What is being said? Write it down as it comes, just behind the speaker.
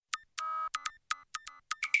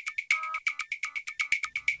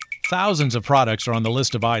Thousands of products are on the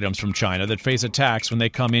list of items from China that face a tax when they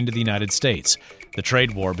come into the United States. The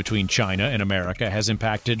trade war between China and America has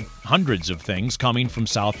impacted hundreds of things coming from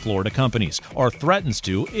South Florida companies, or threatens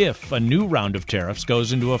to if a new round of tariffs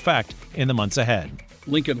goes into effect in the months ahead.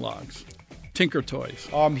 Lincoln Logs, Tinker Toys.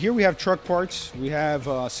 Here we have truck parts, we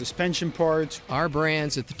have suspension parts. Our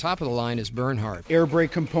brands at the top of the line is Bernhardt. Air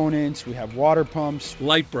brake components, we have water pumps.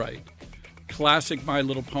 Light Bright, classic My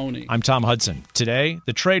Little Pony. I'm Tom Hudson. Today,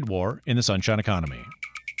 the trade war in the Sunshine Economy.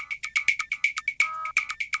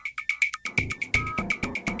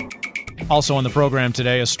 Also on the program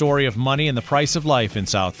today, a story of money and the price of life in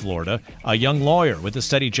South Florida. A young lawyer with a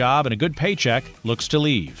steady job and a good paycheck looks to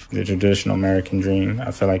leave. The traditional American dream,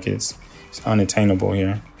 I feel like it's unattainable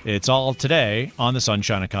here. It's all today on the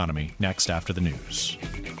Sunshine Economy, next after the news.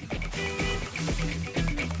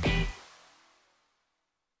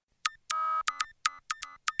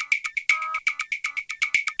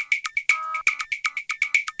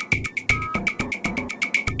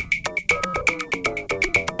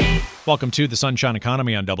 Welcome to the Sunshine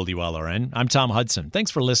Economy on WLRN. I'm Tom Hudson.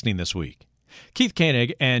 Thanks for listening this week. Keith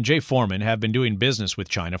Koenig and Jay Foreman have been doing business with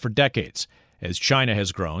China for decades. As China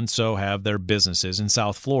has grown, so have their businesses in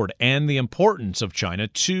South Florida and the importance of China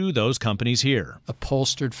to those companies here.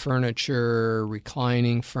 Upholstered furniture,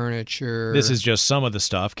 reclining furniture. This is just some of the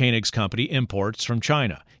stuff Koenig's company imports from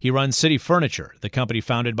China. He runs City Furniture, the company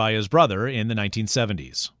founded by his brother in the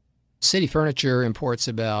 1970s. City Furniture imports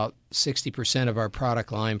about 60% of our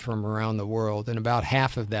product line from around the world, and about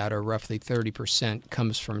half of that, or roughly 30%,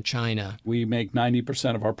 comes from China. We make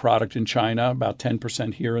 90% of our product in China, about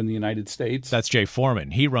 10% here in the United States. That's Jay Foreman.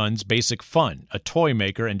 He runs Basic Fun, a toy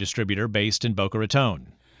maker and distributor based in Boca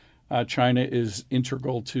Raton. China is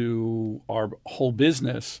integral to our whole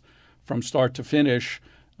business from start to finish,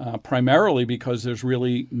 primarily because there's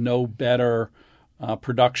really no better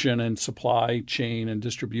production and supply chain and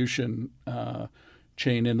distribution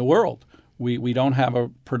chain in the world. We don't have a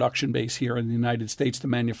production base here in the United States to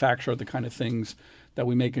manufacture the kind of things that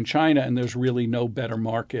we make in China, and there's really no better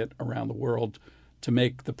market around the world to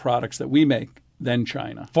make the products that we make than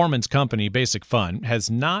China. Foreman's company, Basic Fun, has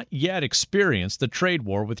not yet experienced the trade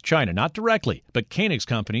war with China, not directly, but Koenig's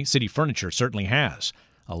company, City Furniture, certainly has.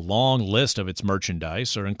 A long list of its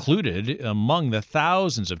merchandise are included among the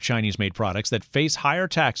thousands of Chinese-made products that face higher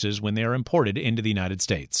taxes when they are imported into the United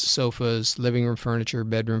States. Sofas, living room furniture,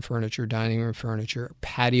 bedroom furniture, dining room furniture,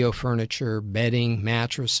 patio furniture, bedding,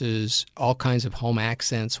 mattresses, all kinds of home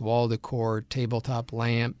accents, wall decor, tabletop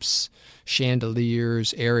lamps,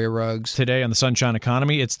 chandeliers, area rugs. Today on the Sunshine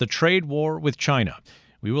Economy, it's the trade war with China.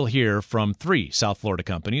 We will hear from 3 South Florida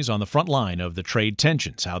companies on the front line of the trade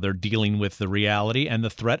tensions, how they're dealing with the reality and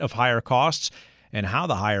the threat of higher costs, and how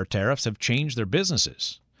the higher tariffs have changed their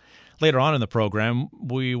businesses. Later on in the program,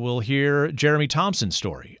 we will hear Jeremy Thompson's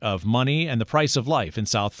story of money and the price of life in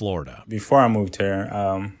South Florida. Before I moved here,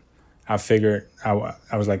 I figured I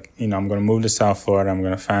was like, I'm going to move to South Florida. I'm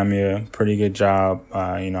going to find me a pretty good job.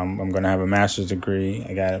 I'm going to have a master's degree.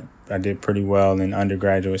 I did pretty well in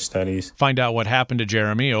undergraduate studies. Find out what happened to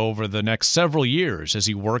Jeremy over the next several years as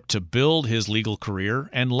he worked to build his legal career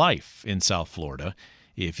and life in South Florida.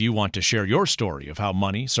 If you want to share your story of how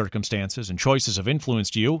money, circumstances, and choices have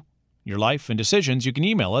influenced you, your life, and decisions, you can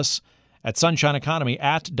email us at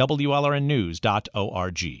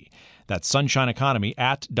sunshineeconomy@wlrnnews.org. That's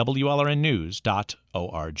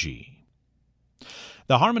sunshineeconomy@wlrnnews.org.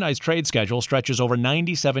 The Harmonized Trade Schedule stretches over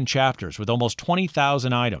 97 chapters with almost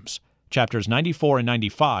 20,000 items. Chapters 94 and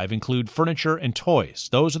 95 include furniture and toys.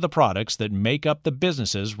 Those are the products that make up the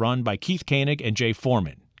businesses run by Keith Koenig and Jay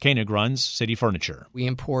Foreman. Koenig runs City Furniture. We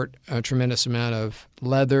import a tremendous amount of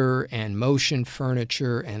leather and motion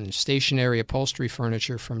furniture and stationary upholstery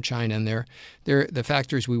furniture from China, and the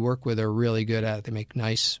factories we work with are really good at it. They make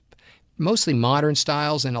nice, mostly modern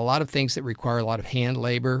styles, and a lot of things that require a lot of hand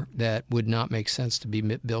labor that would not make sense to be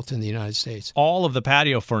built in the United States. All of the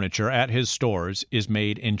patio furniture at his stores is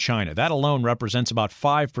made in China. That alone represents about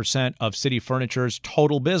 5% of City Furniture's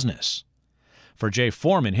total business. For Jay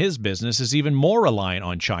Foreman, his business is even more reliant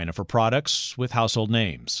on China for products with household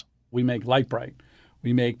names. We make Light Bright.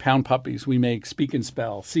 We make Pound Puppies. We make Speak and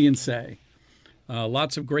Spell, See and Say.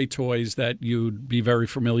 Lots of great toys that you'd be very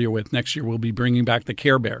familiar with. Next year, we'll be bringing back the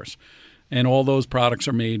Care Bears. And all those products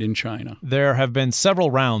are made in China. There have been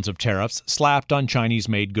several rounds of tariffs slapped on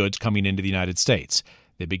Chinese-made goods coming into the United States.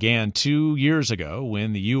 They began 2 years ago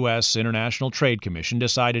when the U.S. International Trade Commission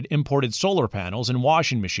decided imported solar panels and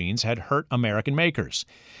washing machines had hurt American makers.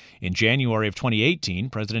 In January of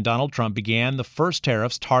 2018, President Donald Trump began the first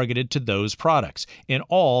tariffs targeted to those products. In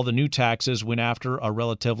all, the new taxes went after a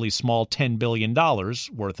relatively small $10 billion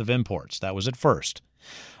worth of imports. That was at first.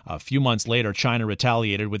 A few months later, China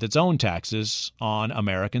retaliated with its own taxes on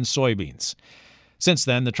American soybeans. Since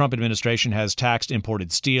then, the Trump administration has taxed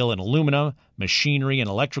imported steel and aluminum, machinery and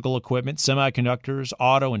electrical equipment, semiconductors,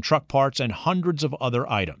 auto and truck parts, and hundreds of other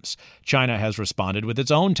items. China has responded with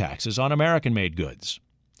its own taxes on American-made goods.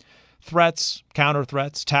 Threats,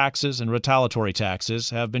 counter-threats, taxes, and retaliatory taxes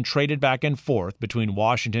have been traded back and forth between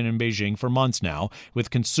Washington and Beijing for months now, with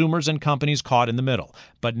consumers and companies caught in the middle.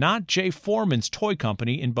 But not Jay Foreman's toy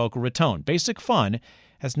company in Boca Raton. Basic Fun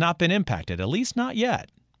has not been impacted, at least not yet.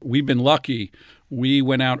 We've been lucky. We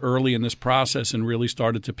went out early in this process and really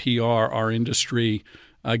started to PR our industry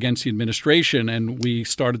against the administration, and we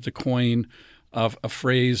started to coin a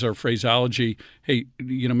phrase or phraseology, hey,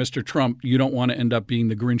 Mr. Trump, you don't want to end up being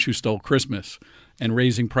the Grinch who stole Christmas and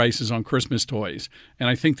raising prices on Christmas toys. And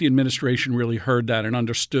I think the administration really heard that and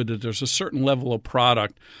understood that there's a certain level of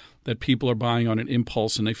product that people are buying on an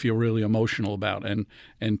impulse and they feel really emotional about,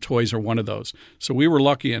 and toys are one of those. So we were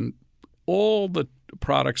lucky, and all the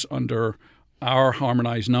products under our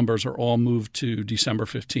harmonized numbers are all moved to December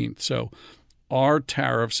 15th. So our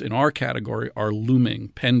tariffs in our category are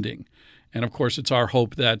looming, pending. And, of course, it's our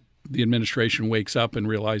hope that the administration wakes up and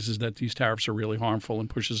realizes that these tariffs are really harmful and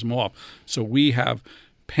pushes them off. So we have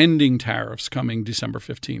pending tariffs coming December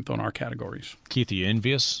 15th on our categories. Keith, are you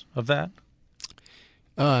envious of that?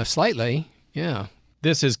 Slightly, yeah.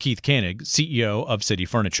 This is Keith Koenig, CEO of City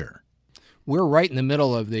Furniture. We're right in the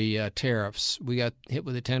middle of the tariffs. We got hit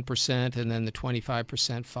with the 10%, and then the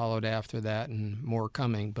 25% followed after that, and more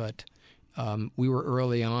coming. But we were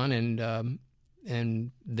early on,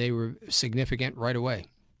 and they were significant right away.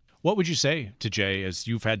 What would you say to Jay as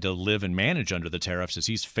you've had to live and manage under the tariffs as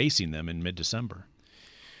he's facing them in mid-December?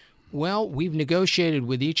 Well, we've negotiated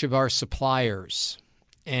with each of our suppliers,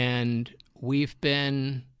 and we've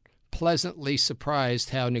been pleasantly surprised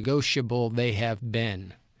how negotiable they have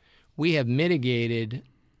been. We have mitigated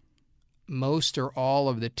most or all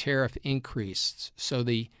of the tariff increase, so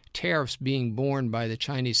the tariffs being borne by the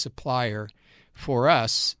Chinese supplier for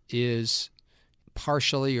us is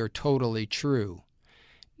partially or totally true.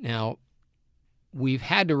 Now, we've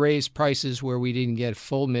had to raise prices where we didn't get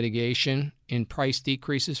full mitigation in price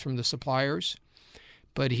decreases from the suppliers.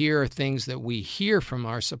 But here are things that we hear from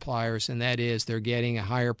our suppliers, and that is they're getting a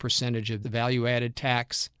higher percentage of the value-added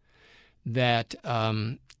tax that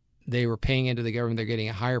they were paying into the government. They're getting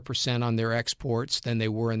a higher percent on their exports than they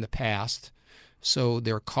were in the past. So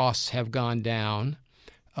their costs have gone down.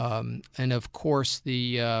 And, of course,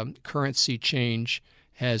 the currency change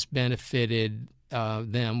has benefited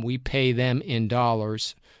them. We pay them in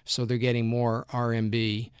dollars, so they're getting more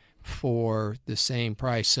RMB for the same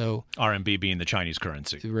price. So RMB being the Chinese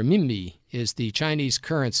currency. The renminbi is the Chinese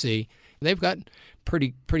currency. They've got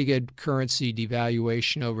pretty good currency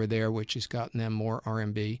devaluation over there, which has gotten them more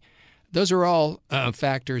RMB. Those are all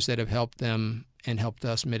factors that have helped them and helped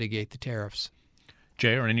us mitigate the tariffs.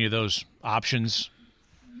 Jay, are any of those options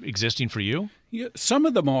existing for you? Yeah, some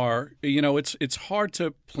of them are. It's hard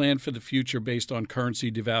to plan for the future based on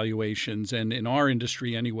currency devaluations. And in our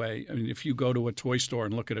industry anyway, I mean, if you go to a toy store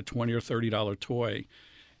and look at a $20 or $30 toy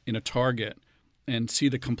in a Target and see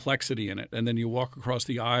the complexity in it, and then you walk across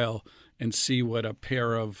the aisle and see what a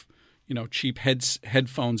pair of cheap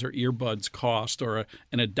headphones or earbuds cost, or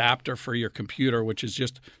an adapter for your computer, which is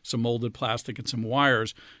just some molded plastic and some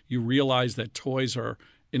wires, you realize that toys are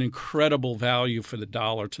an incredible value for the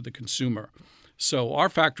dollar to the consumer. So our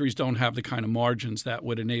factories don't have the kind of margins that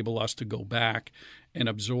would enable us to go back and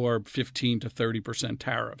absorb 15 to 30%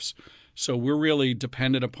 tariffs. So we're really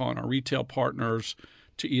dependent upon our retail partners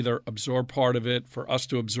to either absorb part of it, for us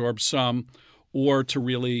to absorb some, or to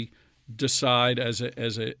really decide as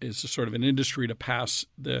a sort of an industry to pass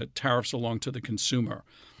the tariffs along to the consumer.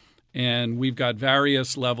 And we've got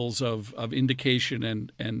various levels of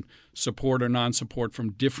indication and support or non-support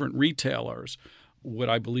from different retailers. What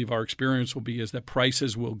I believe our experience will be is that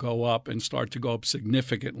prices will go up and start to go up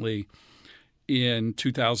significantly in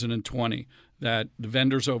 2020, that the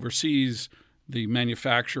vendors overseas, the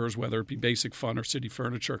manufacturers, whether it be Basic Fun or City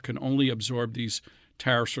Furniture, can only absorb these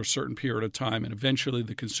tariffs for a certain period of time. And eventually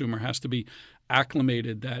the consumer has to be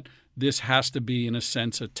acclimated that this has to be, in a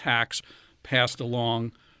sense, a tax passed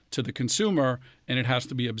along to the consumer, and it has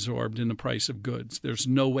to be absorbed in the price of goods. There's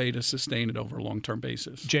no way to sustain it over a long-term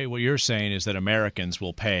basis. Jay, what you're saying is that Americans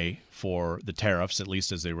will pay for the tariffs, at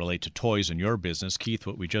least as they relate to toys in your business. Keith,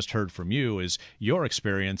 what we just heard from you is your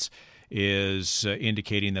experience is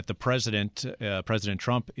indicating that the President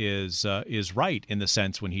Trump is right in the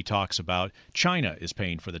sense when he talks about China is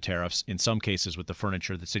paying for the tariffs in some cases with the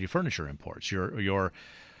furniture that City Furniture imports. Your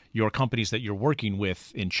companies that you're working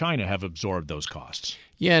with in China have absorbed those costs.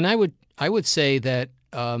 Yeah, and I would say that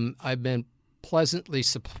I've been pleasantly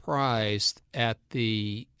surprised at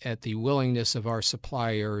the willingness of our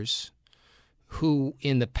suppliers, who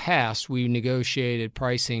in the past we negotiated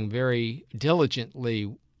pricing very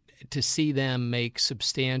diligently, to see them make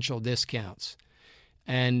substantial discounts.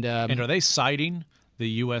 And are they citing the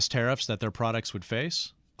U.S. tariffs that their products would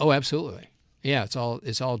face? Oh, absolutely. Yeah,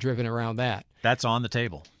 it's all driven around that. That's on the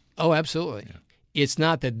table. Oh, absolutely. Yeah. It's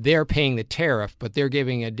not that they're paying the tariff, but they're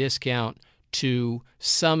giving a discount to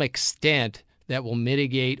some extent that will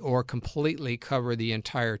mitigate or completely cover the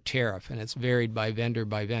entire tariff, and it's varied by vendor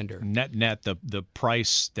by vendor. Net, the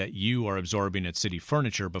price that you are absorbing at City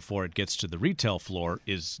Furniture before it gets to the retail floor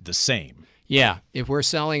is the same. Yeah. If we're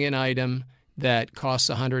selling an item that costs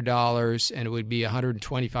 $100 and it would be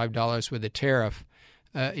 $125 with a tariff,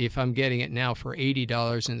 if I'm getting it now for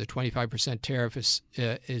 $80 and the 25% tariff is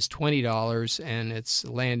 $20 and it's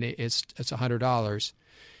 $100.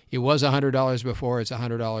 It was $100 before, it's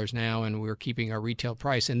 $100 now, and we're keeping our retail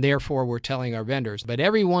price, and therefore we're telling our vendors. But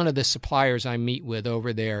every one of the suppliers I meet with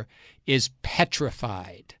over there is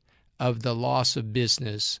petrified of the loss of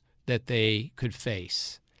business that they could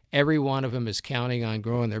face. Every one of them is counting on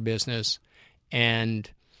growing their business,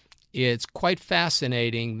 and it's quite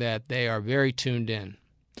fascinating that they are very tuned in.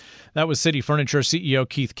 That was City Furniture CEO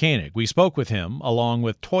Keith Koenig. We spoke with him, along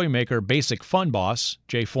with toy maker Basic Fun boss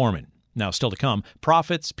Jay Foreman. Now, still to come,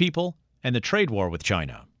 profits, people, and the trade war with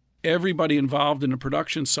China. Everybody involved in the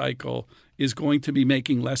production cycle is going to be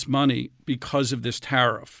making less money because of this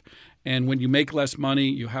tariff. And when you make less money,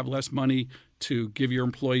 you have less money to give your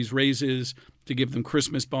employees raises, to give them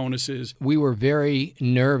Christmas bonuses. We were very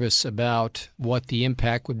nervous about what the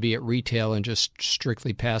impact would be at retail and just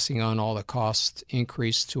strictly passing on all the cost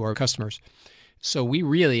increase to our customers. So we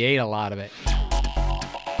really ate a lot of it.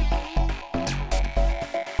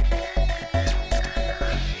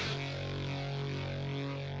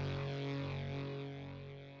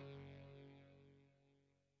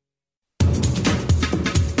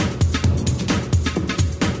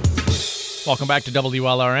 Welcome back to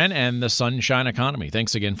WLRN and the Sunshine Economy.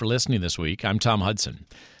 Thanks again for listening this week. I'm Tom Hudson.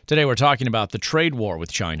 Today we're talking about the trade war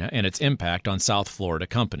with China and its impact on South Florida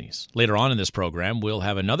companies. Later on in this program, we'll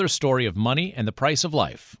have another story of money and the price of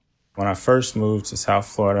life. When I first moved to South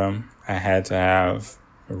Florida, I had to have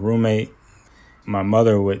a roommate. My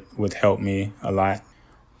mother would help me a lot.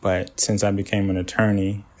 But since I became an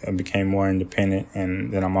attorney, I became more independent.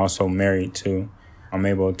 And then I'm also married too. I'm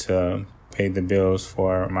able to pay the bills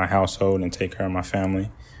for my household and take care of my family.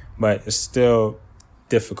 But it's still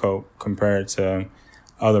difficult compared to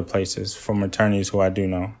other places from attorneys who I do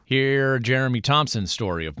know. Hear Jeremy Thompson's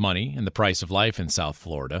story of money and the price of life in South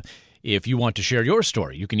Florida. If you want to share your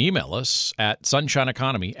story, you can email us at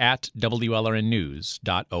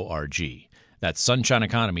sunshineeconomy@wlrnnews.org. That's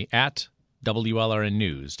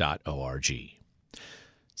sunshineeconomy@wlrnnews.org.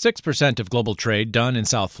 6% of global trade done in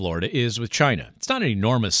South Florida is with China. It's not an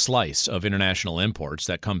enormous slice of international imports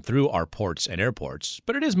that come through our ports and airports,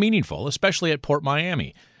 but it is meaningful, especially at Port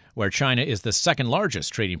Miami, where China is the second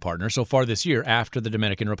largest trading partner so far this year after the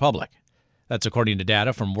Dominican Republic. That's according to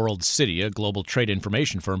data from World City, a global trade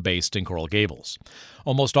information firm based in Coral Gables.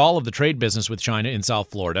 Almost all of the trade business with China in South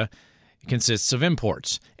Florida consists of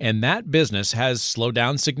imports, and that business has slowed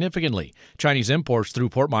down significantly. Chinese imports through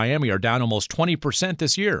Port Miami are down almost 20%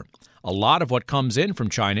 this year. A lot of what comes in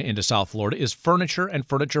from China into South Florida is furniture and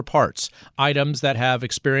furniture parts, items that have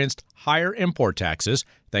experienced higher import taxes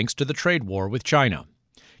thanks to the trade war with China.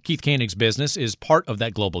 Keith Koenig's business is part of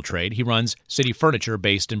that global trade. He runs City Furniture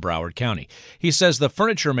based in Broward County. He says the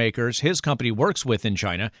furniture makers his company works with in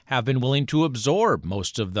China have been willing to absorb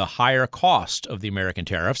most of the higher cost of the American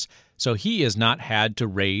tariffs, so he has not had to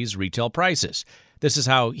raise retail prices. This is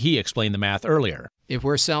how he explained the math earlier. If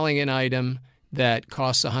we're selling an item that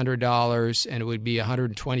costs $100 and it would be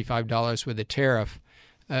 $125 with a tariff,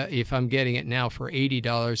 if I'm getting it now for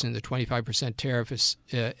 $80 and the 25% tariff is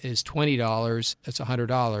 $20, that's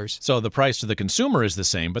 $100. So the price to the consumer is the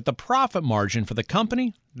same, but the profit margin for the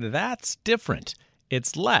company, that's different.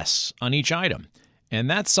 It's less on each item. And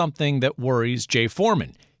that's something that worries Jay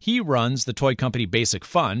Foreman. He runs the toy company Basic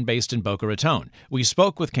Fun based in Boca Raton. We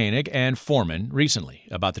spoke with Koenig and Foreman recently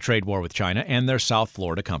about the trade war with China and their South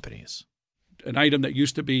Florida companies. An item that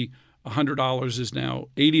used to be $100 is now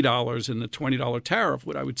 $80 and the $20 tariff.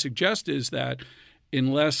 What I would suggest is that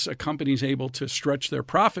unless a company is able to stretch their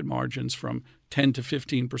profit margins from 10 to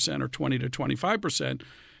 15% or 20 to 25%,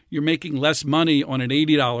 you're making less money on an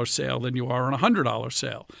 $80 sale than you are on a $100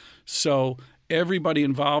 sale. So everybody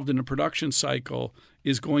involved in the production cycle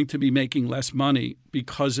is going to be making less money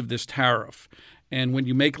because of this tariff. And when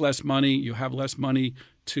you make less money, you have less money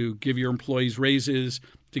to give your employees raises,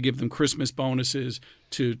 to give them Christmas bonuses,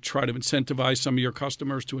 to try to incentivize some of your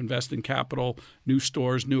customers to invest in capital, new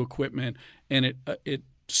stores, new equipment. And it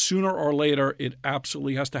sooner or later, it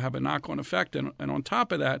absolutely has to have a knock-on effect. And on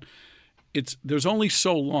top of that, there's only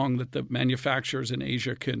so long that the manufacturers in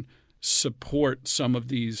Asia can support some of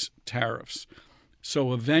these tariffs.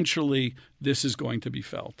 So eventually, this is going to be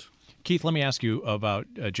felt. Keith, let me ask you about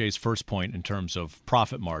Jay's first point in terms of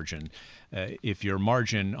profit margin. If your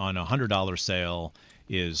margin on a $100 sale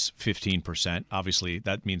is 15%, obviously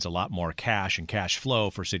that means a lot more cash and cash flow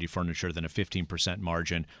for City Furniture than a 15%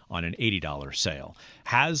 margin on an $80 sale.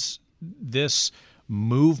 Has this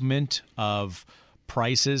movement of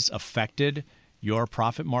prices affected your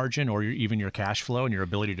profit margin or even your cash flow and your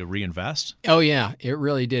ability to reinvest? Oh, yeah, it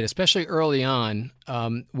really did, especially early on.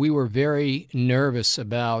 We were very nervous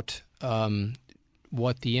about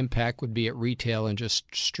what the impact would be at retail and just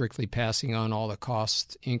strictly passing on all the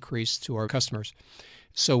cost increase to our customers.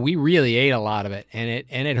 So we really ate a lot of it, and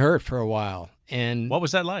it hurt for a while. And what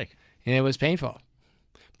was that like? And it was painful.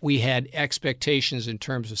 We had expectations in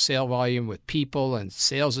terms of sale volume with people and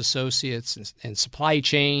sales associates and supply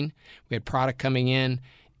chain. We had product coming in,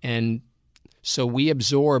 and so we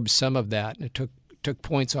absorbed some of that, and it took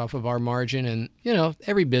points off of our margin. And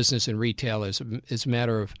every business in retail is a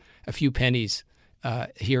matter of a few pennies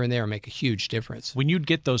here and there make a huge difference. When you'd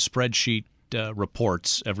get those spreadsheet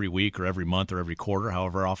reports every week or every month or every quarter,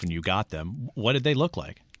 however often you got them, what did they look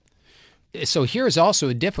like? So here's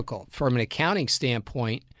also difficult. From an accounting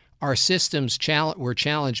standpoint, our systems were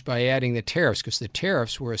challenged by adding the tariffs because the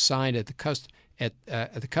tariffs were assigned at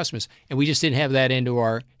the customers, and we just didn't have that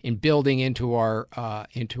in building into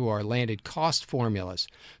our landed cost formulas.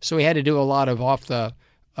 So we had to do a lot of off the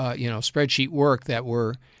spreadsheet work that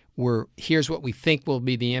were here's what we think will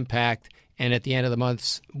be the impact. And at the end of the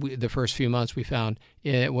months, the first few months, we found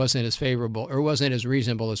it wasn't as favorable or wasn't as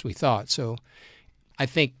reasonable as we thought. So I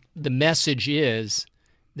think the message is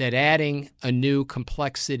that adding a new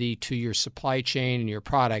complexity to your supply chain and your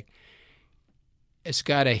product, it's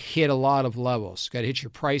got to hit a lot of levels. It's got to hit your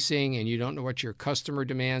pricing, and you don't know what your customer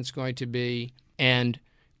demand is going to be, and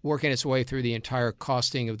working its way through the entire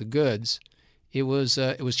costing of the goods. It was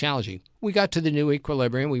challenging. We got to the new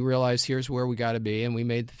equilibrium. We realized here's where we got to be, and we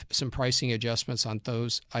made some pricing adjustments on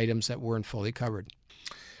those items that weren't fully covered.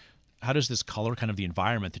 How does this color kind of the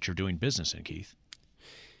environment that you're doing business in, Keith?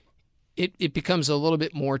 It becomes a little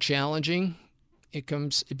bit more challenging. It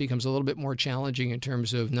becomes a little bit more challenging in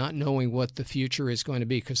terms of not knowing what the future is going to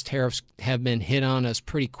be, because tariffs have been hit on us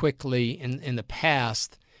pretty quickly in the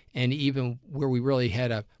past, and even where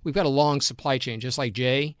we've got a long supply chain, just like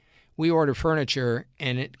Jay. We order furniture,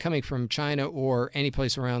 and it coming from China or any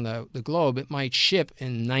place around the globe, it might ship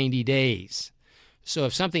in 90 days. So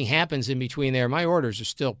if something happens in between there, my orders are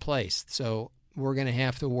still placed. So we're going to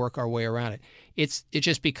have to work our way around it. It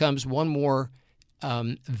just becomes one more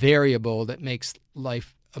variable that makes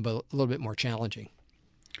life a little bit more challenging.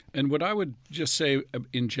 And what I would just say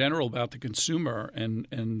in general about the consumer and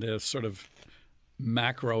the sort of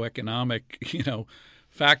macroeconomic,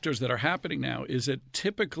 factors that are happening now is that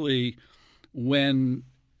typically when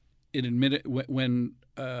the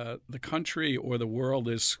country or the world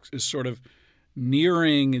is sort of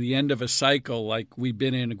nearing the end of a cycle, like we've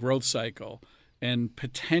been in a growth cycle, and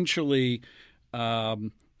potentially a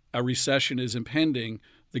recession is impending,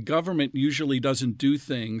 the government usually doesn't do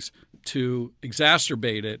things to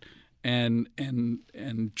exacerbate it and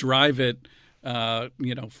drive it,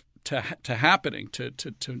 to happening,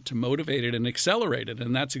 to motivate it and accelerate it.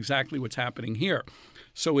 And that's exactly what's happening here.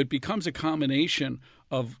 So it becomes a combination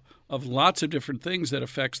of lots of different things that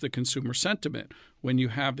affects the consumer sentiment. When you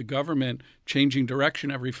have the government changing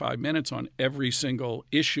direction every 5 minutes on every single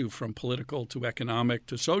issue from political to economic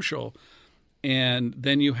to social, and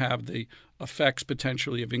then you have the effects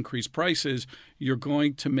potentially of increased prices, you're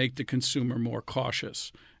going to make the consumer more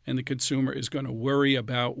cautious. And the consumer is going to worry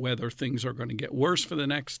about whether things are going to get worse for the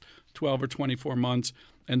next 12 or 24 months,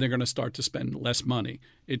 and they're going to start to spend less money.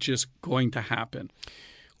 It's just going to happen.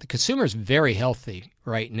 The consumer is very healthy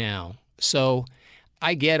right now. So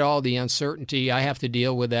I get all the uncertainty. I have to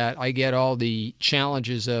deal with that. I get all the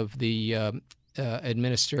challenges of the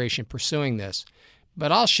administration pursuing this.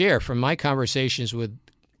 But I'll share from my conversations with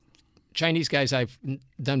Chinese guys I've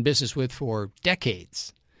done business with for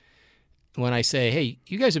decades. When I say, hey,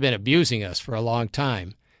 you guys have been abusing us for a long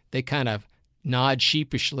time, they kind of nod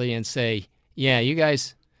sheepishly and say, yeah, you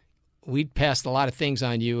guys, we passed a lot of things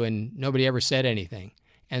on you and nobody ever said anything.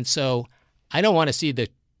 And so I don't want to see the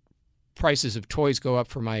prices of toys go up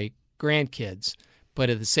for my grandkids. But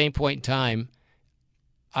at the same point in time,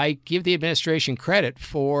 I give the administration credit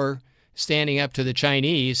for standing up to the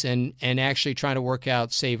Chinese and actually trying to work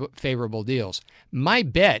out favorable deals. My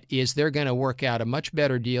bet is they're going to work out a much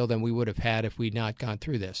better deal than we would have had if we'd not gone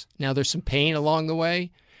through this. Now, there's some pain along the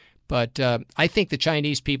way, but I think the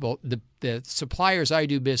Chinese people, the suppliers I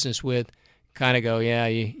do business with, kind of go, yeah,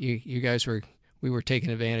 you guys we were taking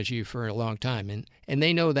advantage of you for a long time. And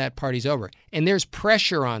they know that party's over. And there's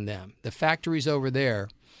pressure on them. The factories over there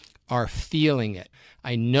are feeling it.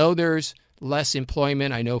 I know there's less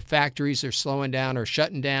employment. I know factories are slowing down or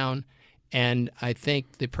shutting down. And I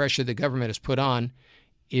think the pressure the government has put on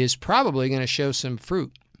is probably going to show some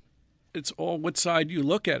fruit. It's all what side you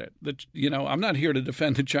look at it. I'm not here to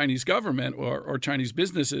defend the Chinese government or Chinese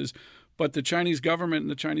businesses, but the Chinese government and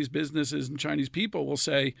the Chinese businesses and Chinese people will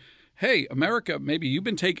say, hey, America, maybe you've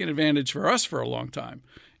been taking advantage for us for a long time.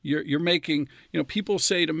 You're making, people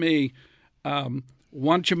say to me,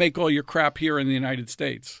 why don't you make all your crap here in the United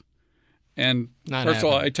States? And first of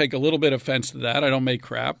all, I take a little bit of offense to that. I don't make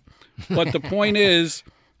crap. But the point is,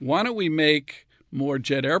 why don't we make more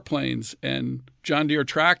jet airplanes and John Deere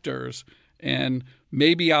tractors and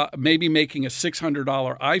maybe making a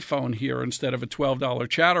 $600 iPhone here instead of a $12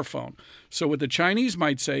 chatter phone? So what the Chinese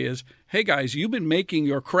might say is, hey, guys, you've been making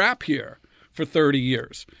your crap here for 30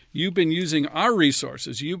 years. You've been using our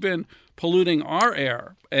resources. You've been polluting our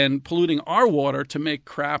air and polluting our water to make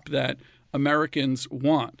crap that Americans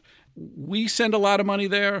want. We send a lot of money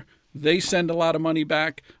there. They send a lot of money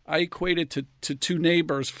back. I equate it to two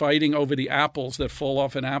neighbors fighting over the apples that fall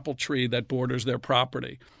off an apple tree that borders their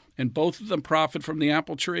property. And both of them profit from the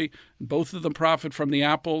apple tree. And both of them profit from the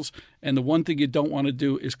apples. And the one thing you don't want to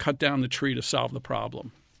do is cut down the tree to solve the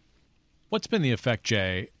problem. What's been the effect,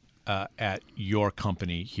 Jay, at your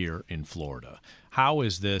company here in Florida? How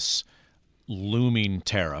is this looming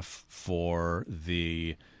tariff for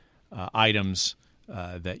the items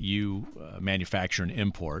that you manufacture and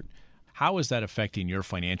import, how is that affecting your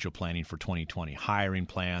financial planning for 2020? Hiring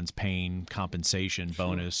plans, paying, compensation,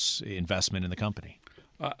 bonus, investment in the company?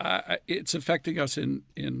 It's affecting us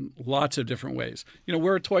in lots of different ways.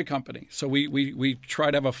 We're a toy company, so we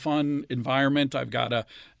try to have a fun environment. I've got an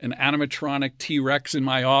animatronic T-Rex in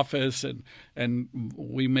my office, and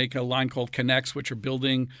we make a line called Connects, which are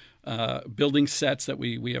building sets that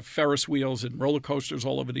we have Ferris wheels and roller coasters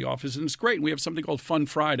all over the office, and it's great. And we have something called Fun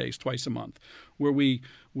Fridays twice a month, where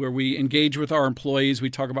we engage with our employees. We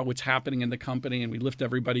talk about what's happening in the company, and we lift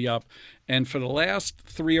everybody up. And for the last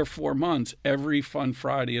 3 or 4 months, every Fun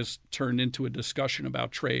Friday has turned into a discussion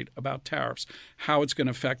about trade, about tariffs, how it's going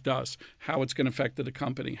to affect us, how it's going to affect the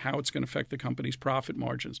company, how it's going to affect the company's profit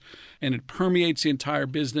margins. And it permeates the entire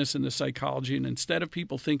business and the psychology. And instead of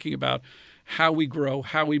people thinking about how we grow,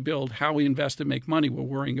 how we build, how we invest and make money, we're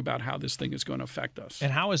worrying about how this thing is going to affect us.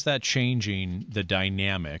 And how is that changing the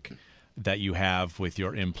dynamic that you have with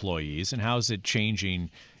your employees, and how is it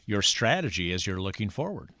changing your strategy as you're looking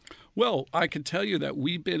forward? Well, I can tell you that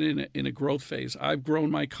we've been in a growth phase. I've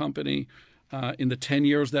grown my company in the 10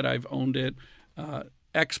 years that I've owned it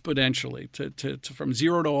exponentially to from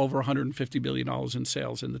zero to over $150 billion in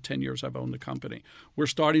sales in the 10 years I've owned the company. We're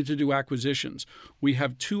starting to do acquisitions. We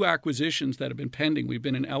have 2 acquisitions that have been pending. We've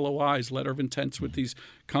been in LOIs, letter of intents, with these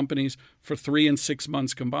companies for 3 and 6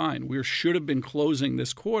 months combined. We should have been closing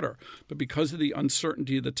this quarter, but because of the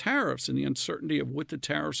uncertainty of the tariffs and the uncertainty of what the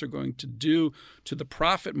tariffs are going to do to the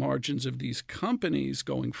profit margins of these companies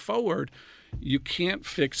going forward, you can't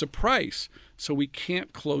fix a price. So we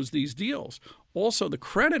can't close these deals. Also, the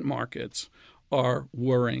credit markets are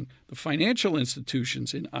worrying. The financial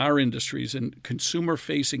institutions in our industries and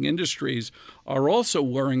consumer-facing industries are also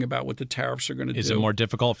worrying about what the tariffs are going to do. Is it more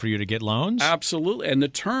difficult for you to get loans? Absolutely. And the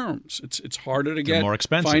terms, it's harder to get more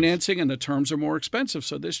expensive financing, and the terms are more expensive.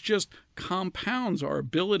 So this just compounds our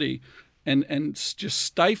ability and just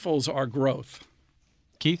stifles our growth.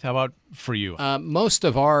 Keith, how about for you? Most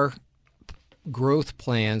of our growth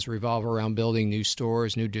plans revolve around building new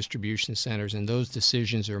stores, new distribution centers, and those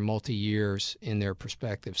decisions are multi-years in their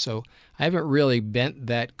perspective. So I haven't really bent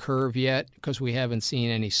that curve yet because we haven't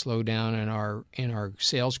seen any slowdown in our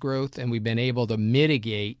sales growth, and we've been able to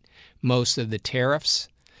mitigate most of the tariffs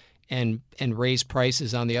and raise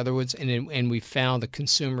prices on the other ones. And we found the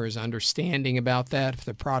consumer is understanding about that. If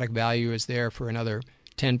the product value is there for another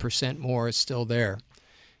 10% more, it's still there.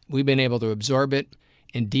 We've been able to absorb it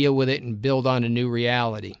and deal with it and build on a new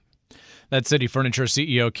reality. That's City Furniture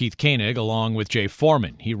CEO Keith Koenig, along with Jay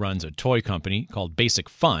Foreman. He runs a toy company called Basic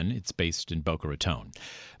Fun. It's based in Boca Raton.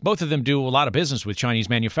 Both of them do a lot of business with Chinese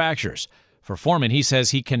manufacturers. For Foreman, he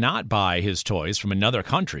says he cannot buy his toys from another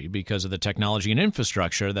country because of the technology and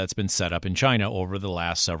infrastructure that's been set up in China over the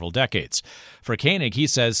last several decades. For Koenig, he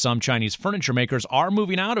says some Chinese furniture makers are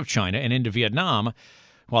moving out of China and into Vietnam.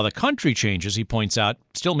 While the country changes, he points out,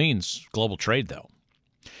 still means global trade, though.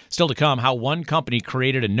 Still to come, how one company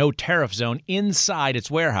created a no-tariff zone inside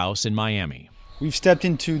its warehouse in Miami. We've stepped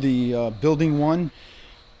into the Building 1,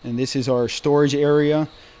 and this is our storage area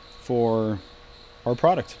for our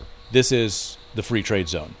product. This is the free trade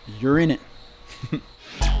zone. You're in it.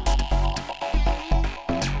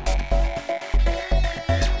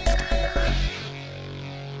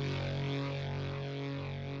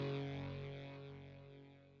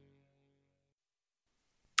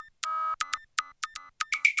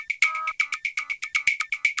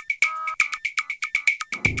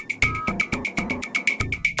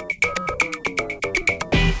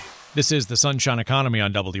 This is the Sunshine Economy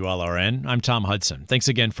on WLRN. I'm Tom Hudson. Thanks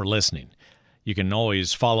again for listening. You can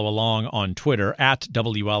always follow along on Twitter.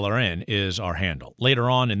 @WLRN is our handle. Later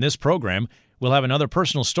on in this program, we'll have another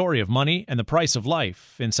personal story of money and the price of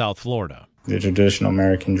life in South Florida. The traditional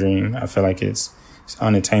American dream, I feel like it's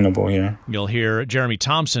unattainable here. You'll hear Jeremy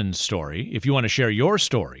Thompson's story. If you want to share your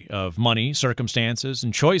story of money, circumstances,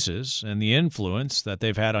 and choices and the influence that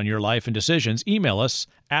they've had on your life and decisions, email us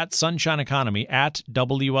at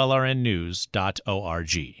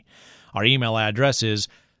sunshineeconomy@WLRNnews.org. Our email address is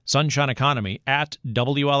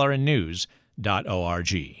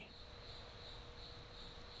sunshineeconomy@WLRNnews.org.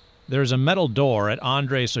 There's a metal door at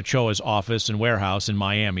Andres Ochoa's office and warehouse in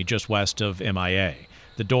Miami, just west of MIA.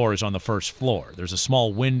 The door is on the first floor. There's a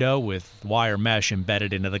small window with wire mesh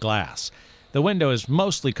embedded into the glass. The window is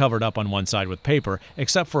mostly covered up on one side with paper,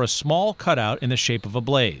 except for a small cutout in the shape of a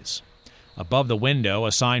blaze. Above the window,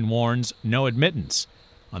 a sign warns, "No admittance."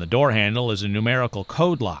 On the door handle is a numerical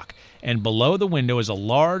code lock, and below the window is a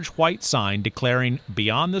large white sign declaring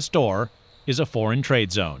beyond this door is a foreign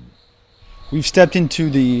trade zone. We've stepped into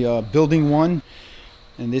the Building 1,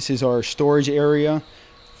 and this is our storage area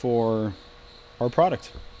for our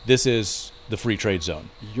product. This is the free trade zone.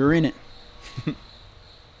 You're in it.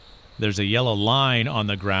 There's a yellow line on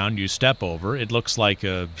the ground you step over. It looks like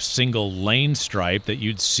a single lane stripe that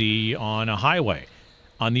you'd see on a highway.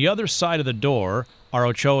 On the other side of the door are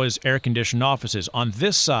Ochoa's air-conditioned offices. On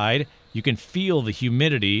this side, you can feel the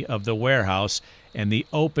humidity of the warehouse and the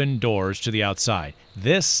open doors to the outside.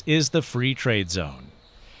 This is the free trade zone.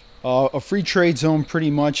 A free trade zone pretty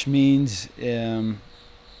much means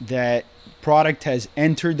that product has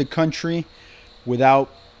entered the country without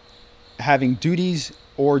having duties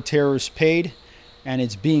or tariffs paid, and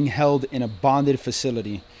it's being held in a bonded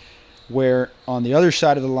facility, where on the other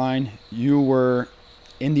side of the line you were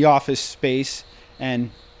in the office space, and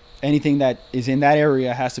anything that is in that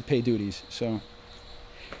area has to pay duties. So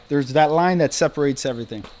there's that line that separates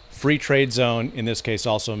everything. Free trade zone in this case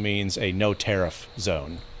also means a no tariff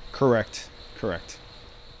zone. Correct.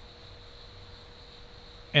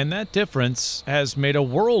 And that difference has made a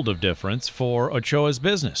world of difference for Ochoa's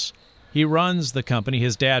business. He runs the company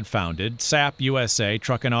his dad founded, SAP USA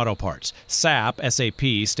Truck and Auto Parts. SAP,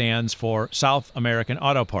 SAP, stands for South American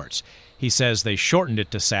Auto Parts. He says they shortened it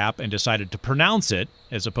to SAP and decided to pronounce it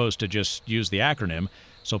as opposed to just use the acronym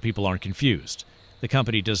so people aren't confused. The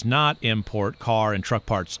company does not import car and truck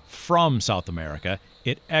parts from South America.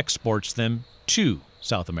 It exports them to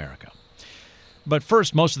South America. But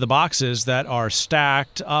first, most of the boxes that are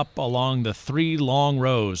stacked up along the 3 long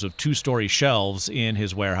rows of 2-story shelves in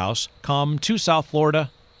his warehouse come to South Florida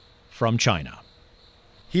from China.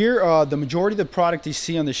 Here, the majority of the product you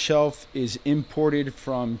see on the shelf is imported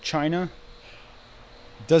from China.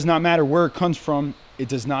 Does not matter where it comes from, it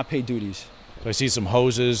does not pay duties. So I see some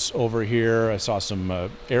hoses over here. I saw some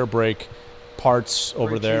air brake parts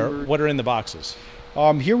over there. What are in the boxes?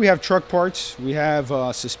 Here we have truck parts, we have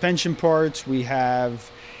suspension parts, we have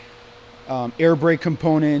air brake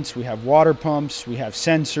components, we have water pumps, we have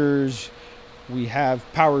sensors, we have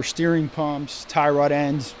power steering pumps, tie rod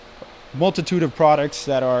ends, multitude of products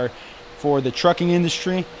that are for the trucking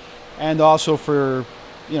industry and also for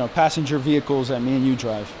passenger vehicles that me and you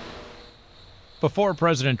drive. Before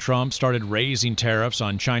President Trump started raising tariffs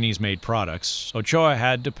on Chinese-made products, Ochoa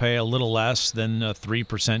had to pay a little less than a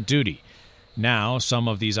 3% duty. Now, some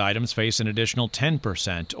of these items face an additional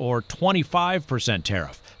 10% or 25%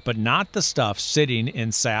 tariff, but not the stuff sitting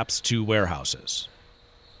in SAP's 2 warehouses.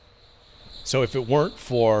 So if it weren't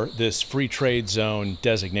for this free trade zone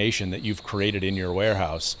designation that you've created in your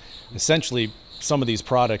warehouse, essentially some of these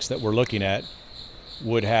products that we're looking at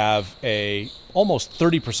would have a almost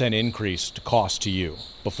 30% increase to cost to you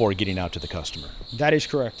before getting out to the customer. That is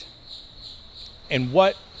correct. And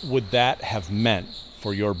what would that have meant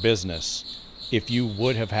for your business if you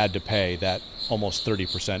would have had to pay that almost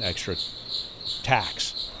 30% extra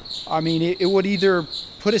tax? I mean, it would either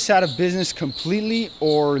put us out of business completely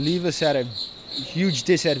or leave us at a huge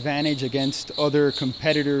disadvantage against other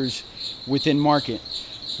competitors within market.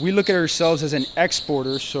 We look at ourselves as an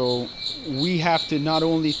exporter, so we have to not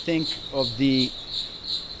only think of the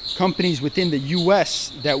companies within the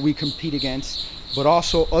U.S. that we compete against, but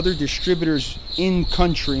also other distributors in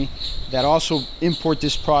country that also import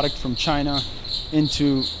this product from China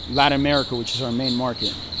into Latin America, which is our main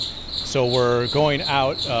market. So we're going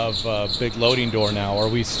out of a big loading door now. Are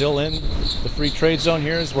we still in the free trade zone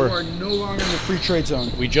here? We are no longer in the free trade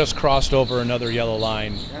zone. We just crossed over another yellow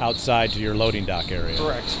line outside to your loading dock area.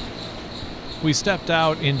 Correct. We stepped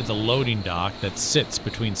out into the loading dock that sits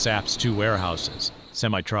between SAP's two warehouses.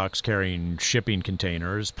 Semi-trucks carrying shipping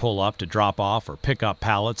containers pull up to drop off or pick up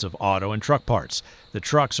pallets of auto and truck parts. The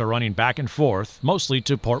trucks are running back and forth, mostly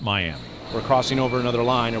to Port Miami. We're crossing over another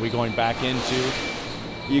line. Are we going back into...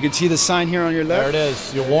 You can see the sign here on your left. There it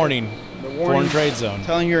is, your warning, foreign trade zone.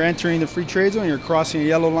 Telling you're entering the free trade zone, you're crossing a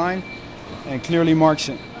yellow line, and clearly marks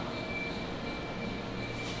it.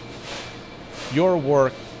 Your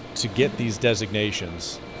work to get these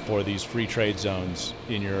designations for these free trade zones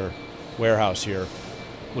in your warehouse here,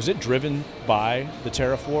 was it driven by the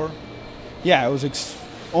tariff war? Yeah, it was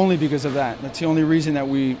only because of that. That's the only reason that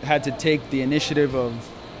we had to take the initiative of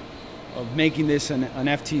making this an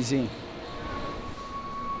FTZ.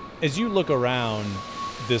 As you look around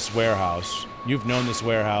this warehouse, you've known this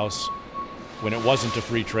warehouse when it wasn't a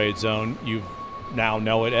free trade zone. You now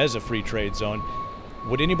know it as a free trade zone.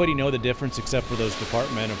 Would anybody know the difference except for those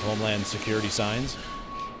Department of Homeland Security signs?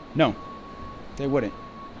 No, they wouldn't.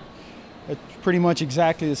 It's pretty much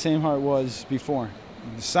exactly the same how it was before.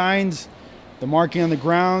 The signs, the marking on the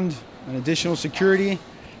ground, an additional security,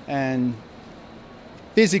 and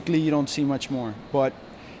physically you don't see much more. But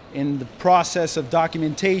in the process of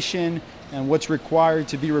documentation and what's required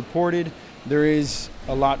to be reported, there is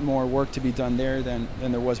a lot more work to be done there than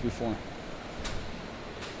there was before.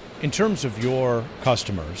 In terms of your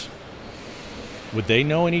customers, would they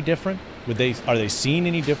know any different? Are they seeing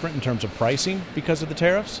any different in terms of pricing because of the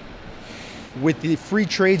tariffs? With the free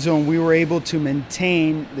trade zone, we were able to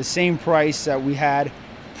maintain the same price that we had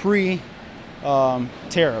pre-tariffs.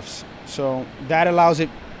 So that allows it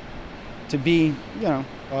to be,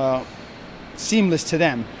 seamless to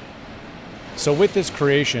them. So with this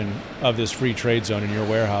creation of this free trade zone in your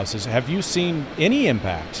warehouses, have you seen any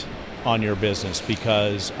impact on your business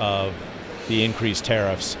because of the increased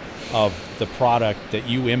tariffs of the product that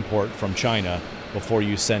you import from China before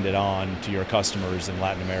you send it on to your customers in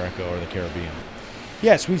Latin America or the Caribbean?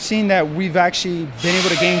 Yes, we've seen that we've actually been able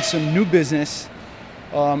to gain some new business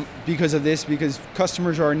because of this, because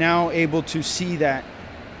customers are now able to see that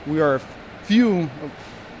we are few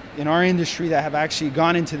in our industry that have actually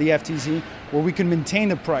gone into the FTZ where we can maintain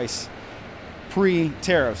the price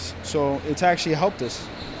pre-tariffs. So it's actually helped us.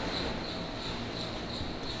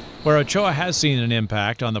 Where Ochoa has seen an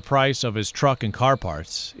impact on the price of his truck and car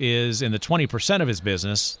parts is in the 20% of his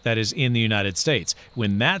business that is in the United States.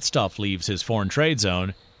 When that stuff leaves his foreign trade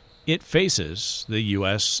zone, it faces the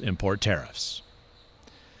U.S. import tariffs.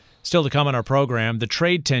 Still to come on our program, the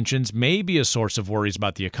trade tensions may be a source of worries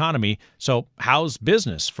about the economy. So how's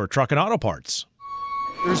business for truck and auto parts?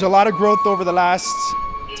 There's a lot of growth over the last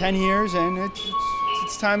 10 years, and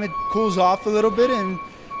it's time it cools off a little bit and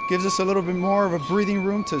gives us a little bit more of a breathing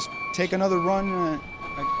room to take another run at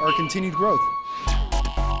our continued growth.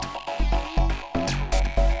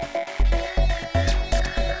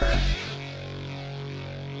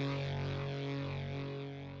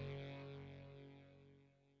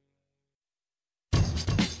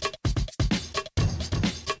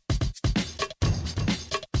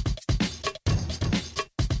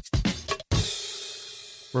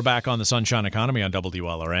 We're back on the Sunshine Economy on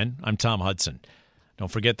WLRN. I'm Tom Hudson. Don't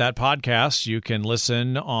forget that podcast. You can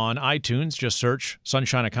listen on iTunes. Just search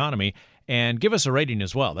Sunshine Economy and give us a rating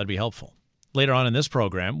as well. That'd be helpful. Later on in this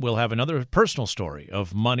program, we'll have another personal story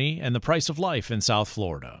of money and the price of life in South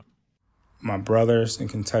Florida. My brothers in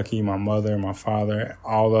Kentucky, my mother, my father,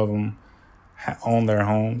 all of them own their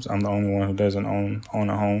homes. I'm the only one who doesn't own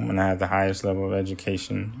a home, and I have the highest level of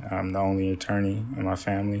education. I'm the only attorney in my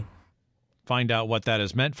family. Find out what that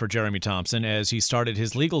has meant for Jeremy Thompson as he started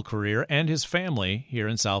his legal career and his family here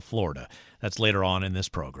in South Florida. That's later on in this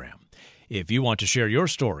program. If you want to share your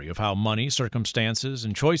story of how money, circumstances,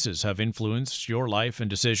 and choices have influenced your life and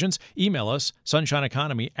decisions, email us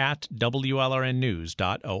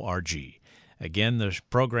sunshineeconomy@wlrnnews.org. Again, the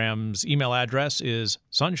program's email address is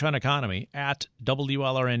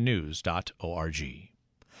sunshineeconomy@wlrnnews.org.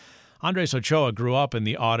 Andres Ochoa grew up in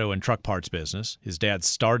the auto and truck parts business. His dad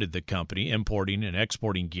started the company importing and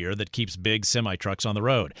exporting gear that keeps big semi-trucks on the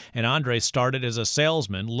road. And Andres started as a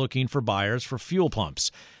salesman looking for buyers for fuel pumps.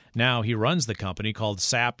 Now he runs the company called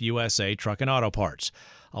SAP USA Truck and Auto Parts.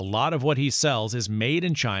 A lot of what he sells is made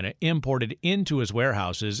in China, imported into his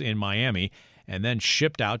warehouses in Miami, and then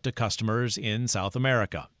shipped out to customers in South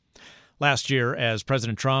America. Last year, as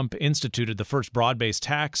President Trump instituted the first broad-based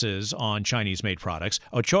taxes on Chinese-made products,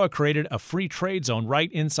 Ochoa created a free trade zone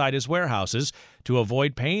right inside his warehouses to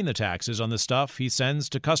avoid paying the taxes on the stuff he sends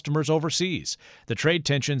to customers overseas. The trade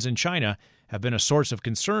tensions in China have been a source of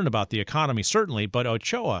concern about the economy, certainly, but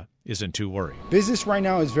Ochoa isn't too worried. Business right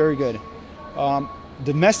now is very good.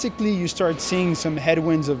 Domestically, you start seeing some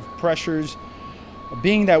headwinds of pressures.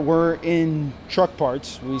 Being that we're in truck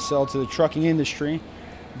parts, we sell to the trucking industry.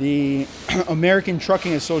 The American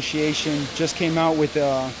Trucking Association just came out with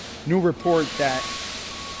a new report that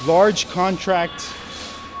large contracts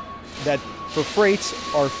that for freights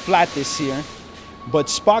are flat this year, but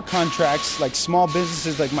spot contracts like small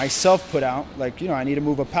businesses like myself put out, like, I need to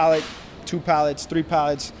move a pallet, 2 pallets, 3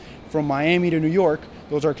 pallets from Miami to New York.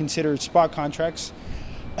 Those are considered spot contracts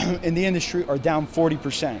in the industry, are down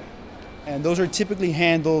 40%. And those are typically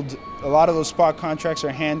handled, a lot of those spot contracts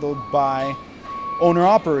are handled by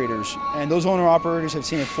owner-operators, and those owner-operators have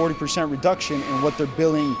seen a 40% reduction in what they're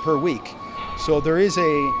billing per week. So there is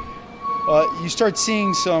you start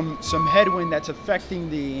seeing some headwind that's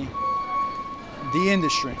affecting the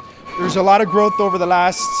industry. There's a lot of growth over the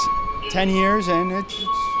last 10 years, and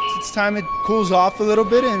it's time it cools off a little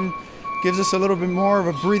bit and gives us a little bit more of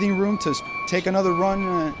a breathing room to take another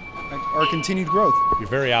run our continued growth. You're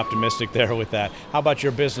very optimistic there with that. How about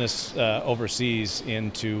your business overseas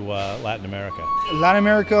into Latin America? Latin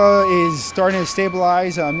America is starting to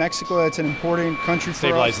stabilize. Mexico, that's an important country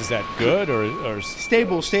for us. Is that good or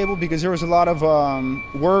Stable, because there was a lot of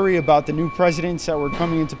worry about the new presidents that were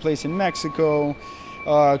coming into place in Mexico.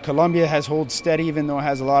 Colombia has held steady, even though it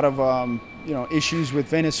has a lot of issues with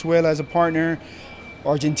Venezuela as a partner.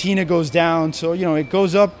 Argentina goes down, so it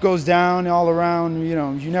goes up, goes down, all around.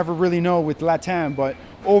 You never really know with LATAM, but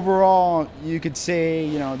overall, you could say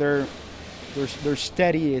they're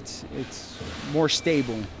steady. It's more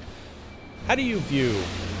stable. How do you view,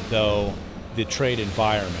 though, the trade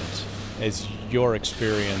environment as your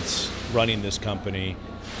experience running this company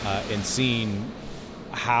and seeing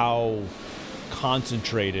how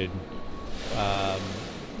concentrated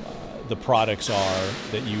the products are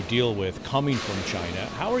that you deal with coming from China?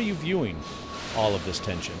 How are you viewing all of this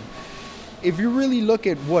tension? If you really look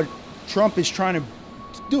at what Trump is trying to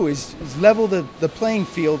do is level the playing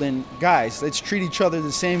field, and guys, let's treat each other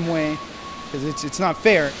the same way, because it's not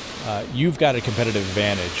fair. You've got a competitive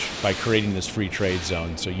advantage by creating this free trade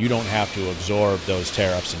zone, so you don't have to absorb those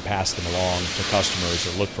tariffs and pass them along to customers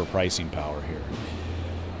or look for pricing power here.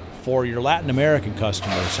 For your Latin American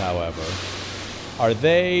customers, however, are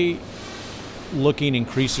they looking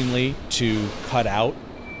increasingly to cut out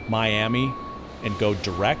Miami and go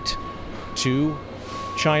direct to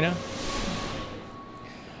China?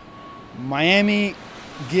 Miami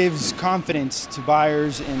gives confidence to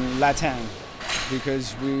buyers in LATAM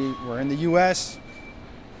because we're in the U.S.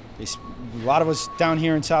 A lot of us down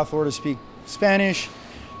here in South Florida speak Spanish,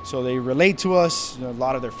 so they relate to us. A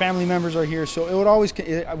lot of their family members are here, so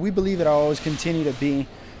we believe it'll always continue to be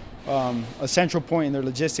a central point in their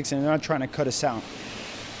logistics, and they're not trying to cut us out.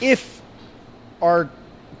 If our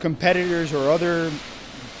competitors or other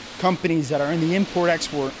companies that are in the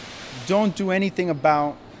import-export don't do anything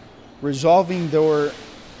about resolving their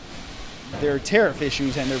tariff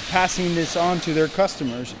issues and they're passing this on to their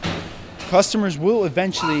customers will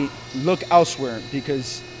eventually look elsewhere,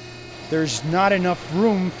 because there's not enough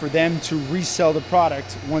room for them to resell the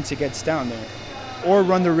product once it gets down there, or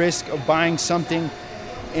run the risk of buying something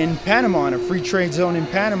in Panama, in a free trade zone in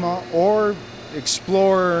Panama, or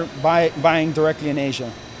explore buying directly in Asia.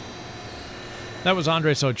 That was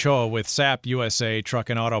Andres Ochoa with SAP USA Truck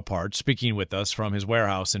and Auto Parts speaking with us from his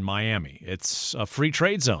warehouse in Miami. It's a free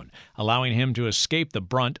trade zone, allowing him to escape the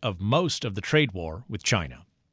brunt of most of the trade war with China.